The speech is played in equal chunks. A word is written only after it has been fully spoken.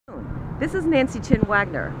This is Nancy Chin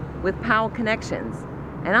Wagner with Powell Connections,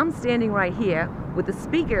 and I'm standing right here with the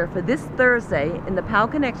speaker for this Thursday in the Powell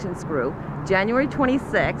Connections group, January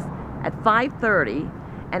 26th at 5:30,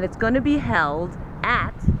 and it's going to be held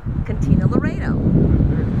at Cantina Laredo.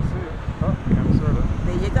 There you see it. Oh, kind of, sort of.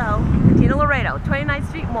 There you go, Cantina Laredo, 29th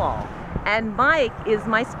Street Mall. And Mike is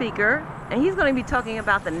my speaker, and he's going to be talking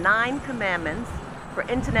about the 9 commandments for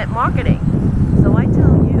internet marketing. So I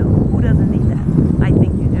tell you, who doesn't need that? I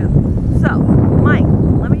think you do. So, Mike,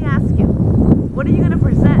 let me ask you, what are you going to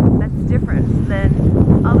present that's different than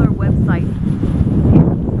other websites?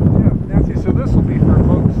 Yeah, Nancy, so this will be for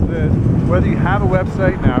folks that, whether you have a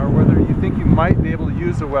website now or whether you think you might be able to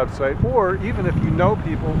use a website, or even if you know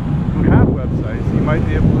people who have websites, you might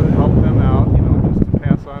be able to help them out, you know, just to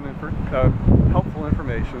pass on helpful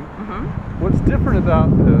information. Mm-hmm. What's different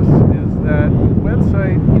about this is that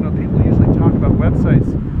website, you know, people usually talk about websites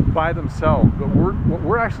by themselves, but what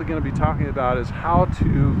we're actually going to be talking about is how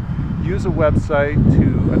to use a website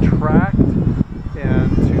to attract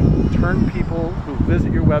and to turn people who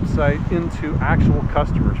visit your website into actual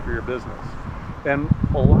customers for your business. And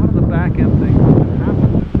a lot of the back end things that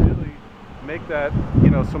happen to really make that, you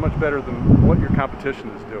know, so much better than what your competition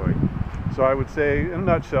is doing. So I would say, in a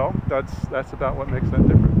nutshell, that's about what makes that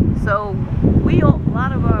different. So a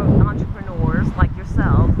lot of our entrepreneurs like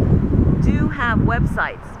yourself do have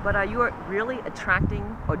websites, but are you really attracting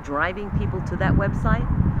or driving people to that website?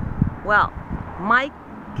 Well, Mike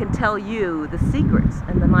can tell you the secrets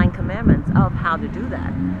and the 9 commandments of how to do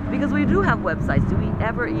that. Because we do have websites. Do we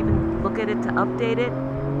ever even look at it to update it?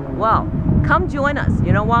 Well, come join us.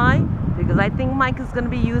 You know why? Because I think Mike is going to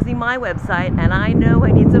be using my website, and I know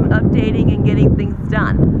I need some updating and getting things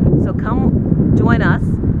done. So come join us,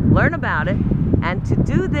 learn about it, and to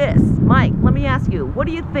do this, Mike, let me ask you, what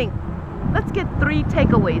do you think? Let's get 3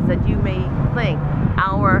 takeaways that you may think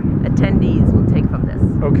our attendees will take from this.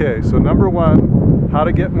 Okay, so number 1, how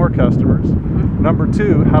to get more customers. Mm-hmm. Number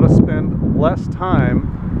 2, how to spend less time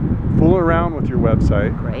fooling around with your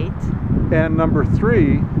website. Great. And number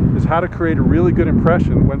 3 is how to create a really good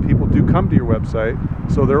impression when people do come to your website,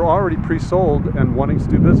 so they're already pre-sold and wanting to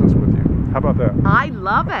do business with you. How about that? I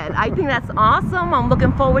love it. I think that's awesome. I'm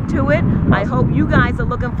looking forward to it. Awesome. I hope you guys are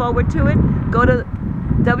looking forward to it. Go to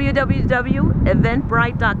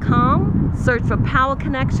www.eventbrite.com, search for Powell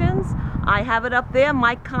Connections. I have it up there,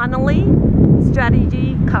 Mike Connolly,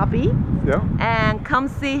 strategy copy. Yeah. And come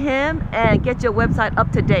see him and get your website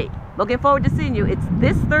up to date. Looking forward to seeing you. It's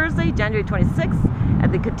this Thursday, January 26th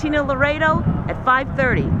at the Cantina Laredo at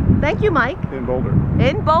 5:30. Thank you, Mike. In Boulder.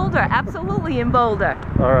 In Boulder, absolutely in Boulder.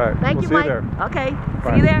 All right. Thank you, Mike. See you there. Okay.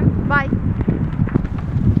 Bye. See you there. Bye.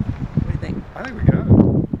 What do you think? I think we got